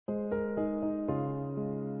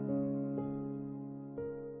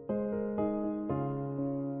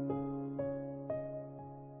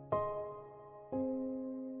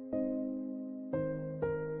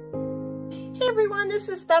everyone, this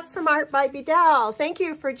is Beth from Artbybdell. Thank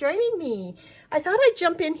you for joining me. I thought I'd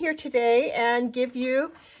jump in here today and give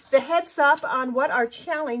you the heads up on what our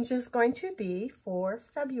challenge is going to be for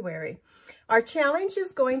February. Our challenge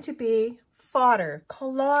is going to be fodder,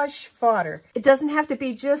 collage fodder. It doesn't have to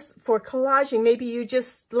be just for collaging. Maybe you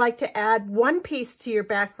just like to add one piece to your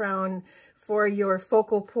background for your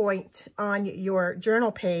focal point on your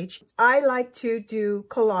journal page. I like to do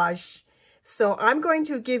collage. So I'm going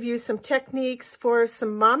to give you some techniques for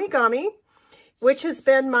some mommy-gami, which has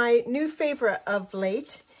been my new favorite of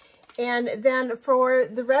late. And then for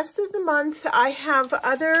the rest of the month, I have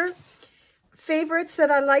other favorites that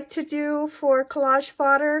I like to do for collage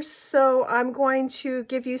fodder. So I'm going to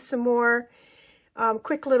give you some more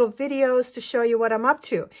quick little videos to show you what I'm up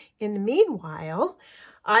to. In the meanwhile,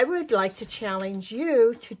 I would like to challenge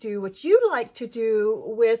you to do what you like to do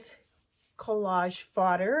with collage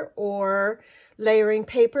fodder or layering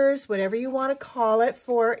papers, whatever you want to call it,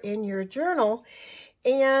 for in your journal,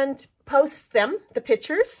 and post them, the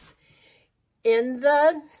pictures, in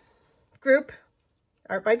the group,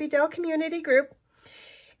 Artbybdell community group,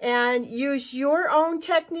 and use your own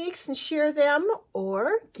techniques and share them,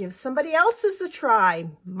 or give somebody else's a try.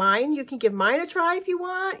 Mine, you can give mine a try if you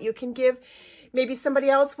want. You can give, maybe somebody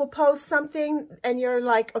else will post something and you're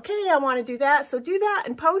like, okay, I want to do that. So do that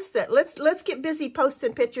and post it. Let's get busy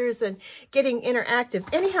posting pictures and getting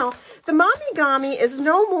interactive. Anyhow, the mommy-gami is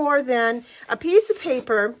no more than a piece of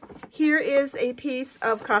paper. Here is a piece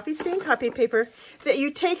of coffee stained copy paper that you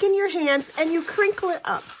take in your hands and you crinkle it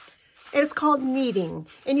up. It's called kneading,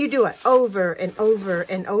 and you do it over and over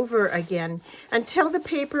and over again until the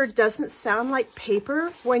paper doesn't sound like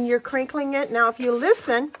paper when you're crinkling it. Now, if you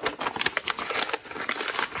listen,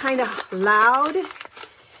 kind of loud,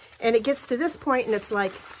 and it gets to this point and it's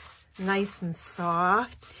like nice and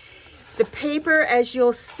soft. The paper, as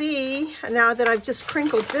you'll see now that I've just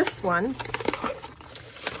crinkled this one,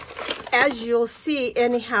 as you'll see,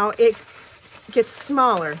 anyhow, it gets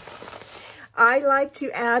smaller. I like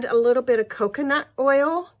to add a little bit of coconut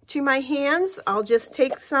oil to my hands. I'll just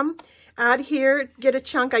take some out here, get a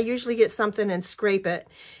chunk. I usually get something and scrape it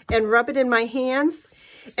and rub it in my hands.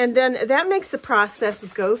 And then that makes the process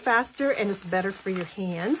go faster, and it's better for your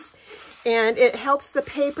hands. And it helps the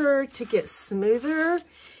paper to get smoother,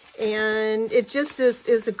 and it just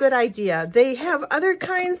is a good idea. They have other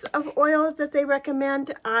kinds of oil that they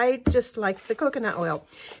recommend. I just like the coconut oil.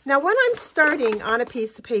 Now, when I'm starting on a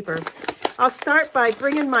piece of paper, I'll start by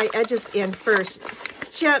bringing my edges in first,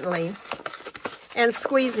 gently, and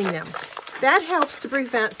squeezing them. That helps to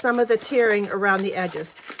prevent some of the tearing around the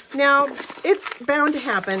edges. Now, it's bound to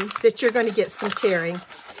happen that you're going to get some tearing.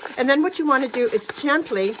 And then what you want to do is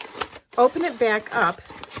gently open it back up.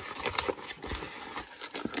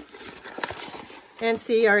 And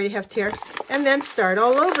see, I already have tear. And then start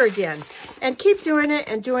all over again. And keep doing it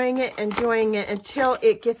and doing it and doing it until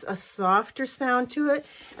it gets a softer sound to it,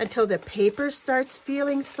 until the paper starts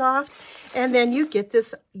feeling soft. And then you get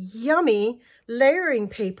this yummy layering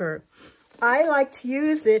paper. I like to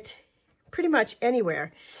use it pretty much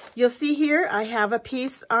anywhere. You'll see here I have a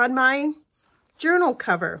piece on my journal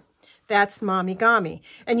cover. That's mommy-gami.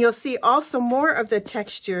 And you'll see also more of the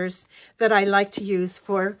textures that I like to use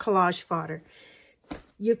for collage fodder.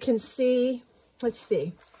 You can see, let's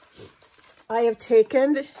see, I have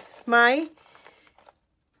taken my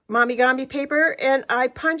mommy-gami paper and I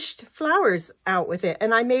punched flowers out with it,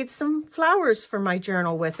 and I made some flowers for my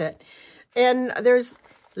journal with it. And there's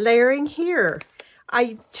layering here.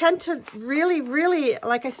 I tend to really,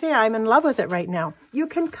 like I say, I'm in love with it right now. You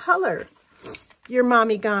can color your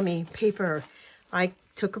mommy-gami paper. I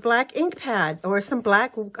took a black ink pad or some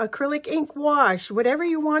black acrylic ink wash, whatever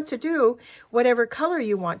you want to do, whatever color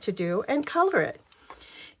you want to do, and color it.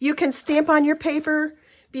 You can stamp on your paper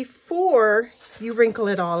before you wrinkle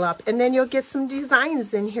it all up, and then you'll get some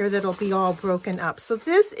designs in here that'll be all broken up. So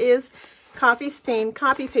this is coffee stained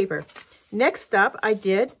copy paper. Next up, I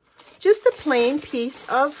did just a plain piece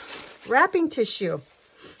of wrapping tissue.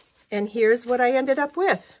 And here's what I ended up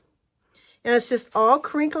with. And it's just all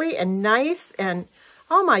crinkly and nice, and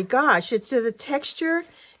oh my gosh, the texture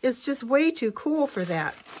is just way too cool for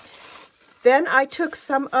that. Then I took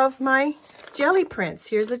some of my jelly prints.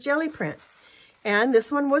 Here's a jelly print. And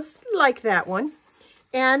this one was like that one.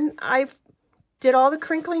 And I did all the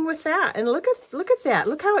crinkling with that. And look at that.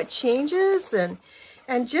 Look how it changes,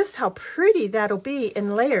 and just how pretty that'll be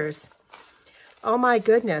in layers. Oh my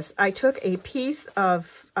goodness. I took a piece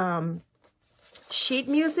of sheet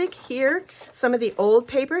music here, some of the old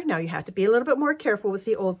paper. Now you have to be a little bit more careful with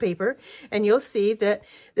the old paper, and you'll see that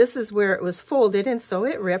this is where it was folded and so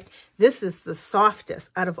it ripped. This is the softest.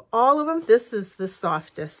 Out of all of them, this is the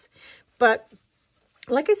softest. But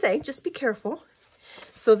like I say, just be careful.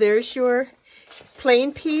 So there's your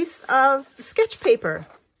plain piece of sketch paper,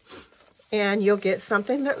 and you'll get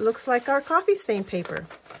something that looks like our coffee stain paper.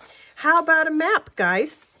 How about a map,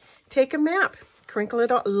 guys? Take a map, crinkle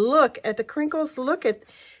it all. Look at the crinkles. Look at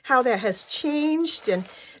how that has changed, and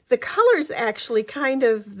the colors actually kind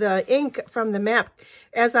of, the ink from the map,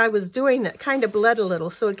 as I was doing it, kind of bled a little,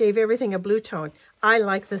 so it gave everything a blue tone. I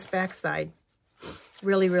like this backside.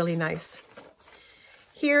 Really, really nice.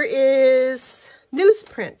 Here is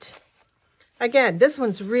newsprint. Again, this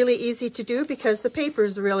one's really easy to do because the paper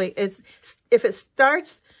is really, if it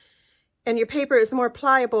starts and your paper is more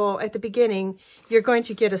pliable at the beginning, you're going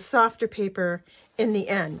to get a softer paper in the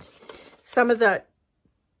end. Some of the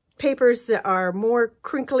papers that are more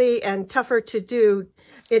crinkly and tougher to do,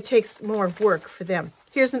 it takes more work for them.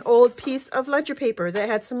 Here's an old piece of ledger paper that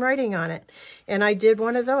had some writing on it, and I did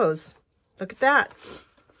one of those. Look at that.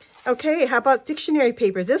 Okay, how about dictionary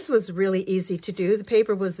paper? This was really easy to do. The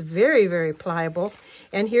paper was very, very pliable.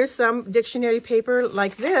 And here's some dictionary paper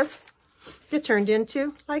like this that turned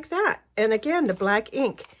into like that. And again, the black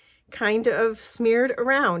ink kind of smeared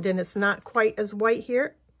around, and it's not quite as white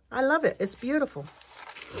here. I love it. It's beautiful.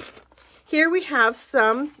 Here we have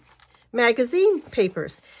some magazine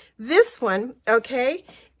papers. This one, okay,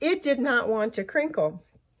 it did not want to crinkle,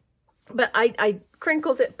 but I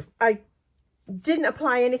crinkled it. I didn't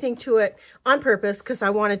apply anything to it on purpose because I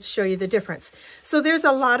wanted to show you the difference. So there's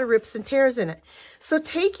a lot of rips and tears in it. So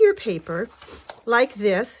take your paper like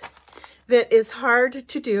this that is hard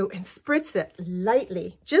to do and spritz it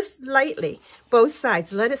lightly, just lightly, both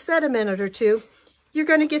sides. Let it set a minute or two. You're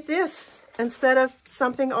going to get this instead of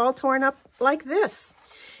something all torn up like this.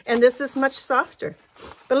 And this is much softer.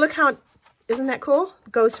 But look how, isn't that cool?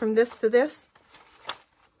 It goes from this to this.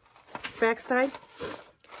 Backside.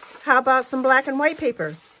 How about some black and white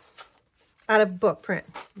paper out of book print?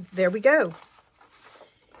 There we go.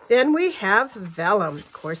 Then we have vellum.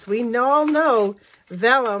 Of course, we all know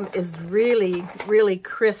vellum is really, really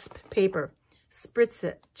crisp paper. Spritz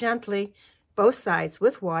it gently, both sides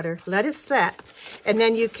with water. Let it set, and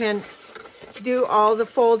then you can do all the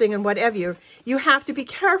folding and whatever. You have to be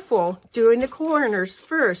careful doing the corners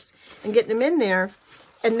first and getting them in there,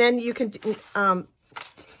 and then you can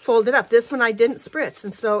fold it up. This one I didn't spritz,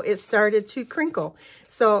 and so it started to crinkle.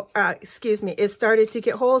 So, it started to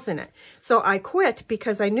get holes in it. So I quit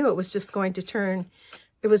because I knew it was just going to turn,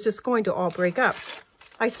 it was just going to all break up.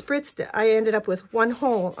 I spritzed it. I ended up with one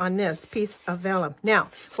hole on this piece of vellum. Now,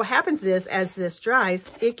 what happens is, as this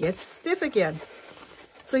dries, it gets stiff again.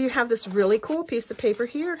 So you have this really cool piece of paper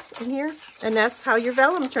here and here, and that's how your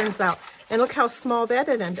vellum turns out. And look how small that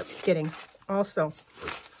it ended up getting also.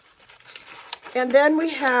 And then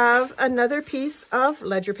we have another piece of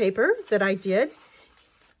ledger paper that I did.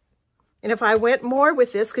 And if I went more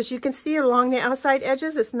with this, because you can see along the outside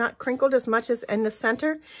edges, it's not crinkled as much as in the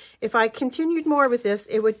center. If I continued more with this,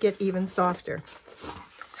 it would get even softer.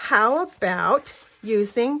 How about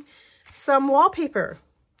using some wallpaper?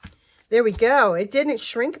 There we go. It didn't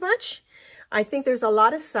shrink much. I think there's a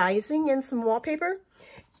lot of sizing in some wallpaper,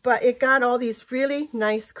 but it got all these really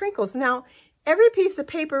nice crinkles. Now, every piece of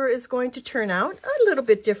paper is going to turn out a little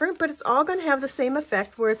bit different, but it's all going to have the same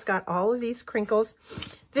effect where it's got all of these crinkles.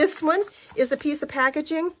 This one is a piece of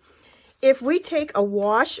packaging. If we take a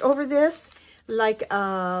wash over this, like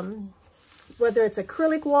whether it's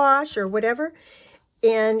acrylic wash or whatever,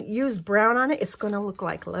 and use brown on it, it's going to look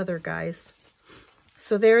like leather, guys.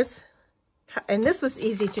 So there's, and this was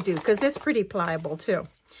easy to do because it's pretty pliable too.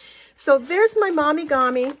 So there's my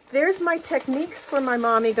mommy-gami. There's my techniques for my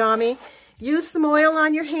mommy-gami. Use some oil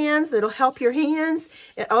on your hands. It'll help your hands.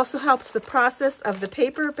 It also helps the process of the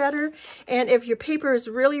paper better. And if your paper is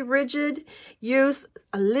really rigid, use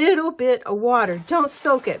a little bit of water. Don't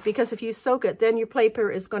soak it, because if you soak it, then your paper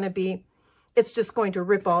is going to be, it's just going to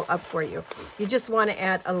rip all up for you. You just want to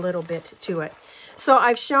add a little bit to it. So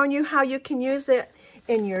I've shown you how you can use it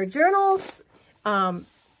in your journals.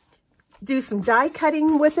 Do some die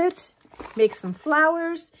cutting with it. Make some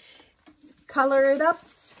flowers. Color it up.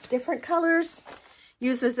 Different colors,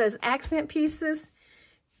 use this as accent pieces.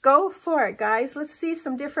 Go for it, guys. Let's see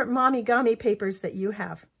some different mommy-gami papers that you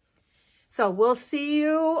have. So we'll see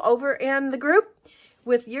you over in the group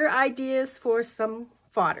with your ideas for some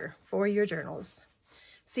fodder for your journals.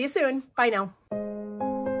 See you soon. Bye now.